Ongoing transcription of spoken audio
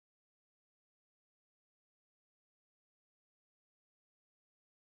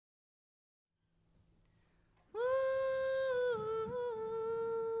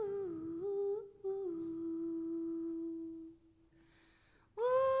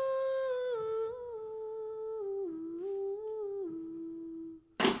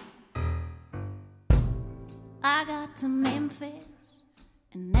I got to Memphis,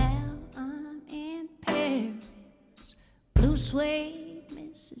 and now I'm in Paris. Blue suede,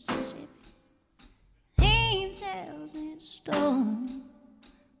 Mississippi, angels in stone,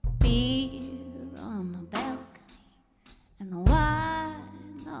 beer on the balcony, and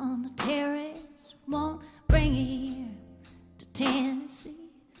wine on the terrace. Won't bring you here to Tennessee.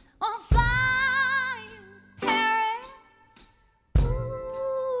 Won't fly you to Paris.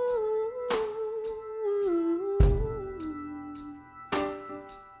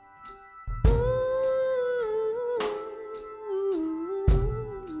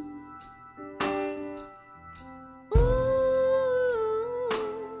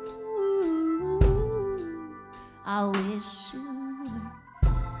 I wish you were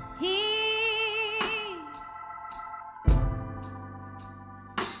here.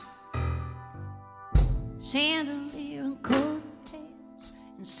 Chandelier and cocktails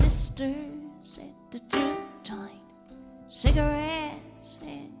and sisters at the joint, cigarettes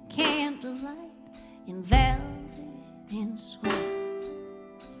and candlelight in velvet and sweat.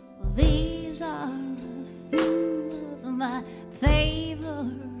 Well, these are a few of my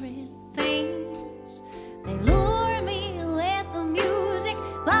favorite